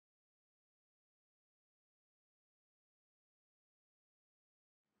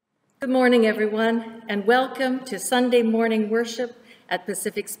Good morning, everyone, and welcome to Sunday morning worship at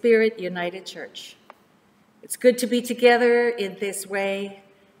Pacific Spirit United Church. It's good to be together in this way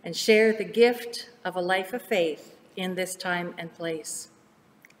and share the gift of a life of faith in this time and place.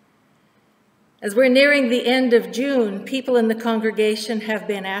 As we're nearing the end of June, people in the congregation have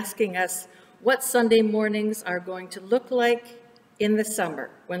been asking us what Sunday mornings are going to look like in the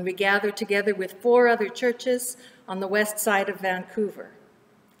summer when we gather together with 4 other churches on the west side of Vancouver.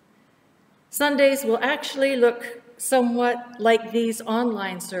 Sundays will actually look somewhat like these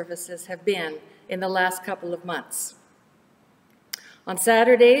online services have been in the last couple of months. On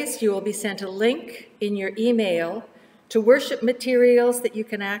Saturdays, you will be sent a link in your email to worship materials that you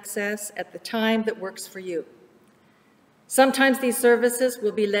can access at the time that works for you. Sometimes these services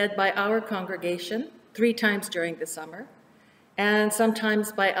will be led by our congregation 3 times during the summer, and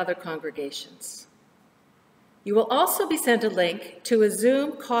sometimes by other congregations. You will also be sent a link to a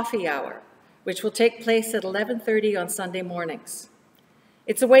Zoom coffee hour, which will take place at 11:30 on Sunday mornings.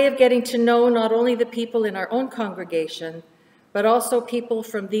 It's a way of getting to know not only the people in our own congregation, but also people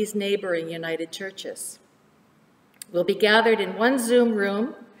from these neighboring United Churches. We'll be gathered in one Zoom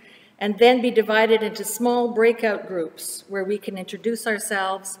room and then be divided into small breakout groups where we can introduce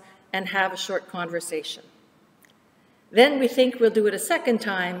ourselves and have a short conversation. Then we think we'll do it a second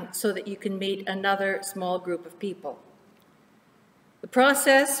time so that you can meet another small group of people. The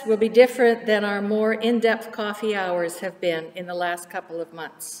process will be different than our more in-depth coffee hours have been in the last couple of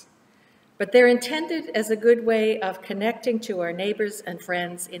months, but they're intended as a good way of connecting to our neighbors and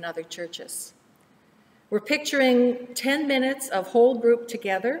friends in other churches. We're picturing 10 minutes of whole group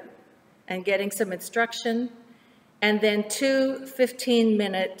together and getting some instruction, and then 2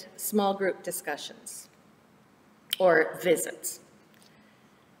 15-minute small group discussions or visits.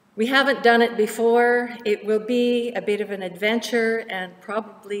 We haven't done it before. It will be a bit of an adventure and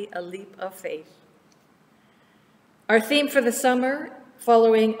probably a leap of faith. Our theme for the summer,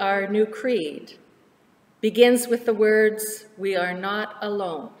 following our new creed, begins with the words, "We are not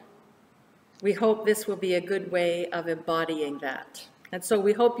alone." We hope this will be a good way of embodying that. And so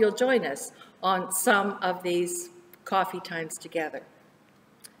we hope you'll join us on some of these coffee times together.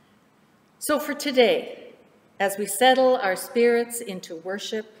 So for today, as we settle our spirits into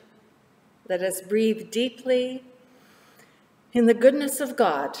worship, let us breathe deeply in the goodness of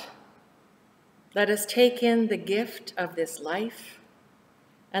God. Let us take in the gift of this life,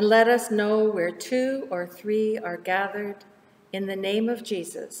 and let us know where 2 or 3 are gathered in the name of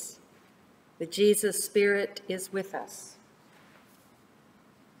Jesus. The Jesus Spirit is with us.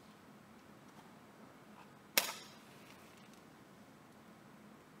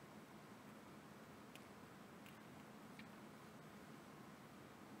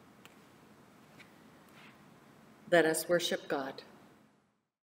 Let us worship God.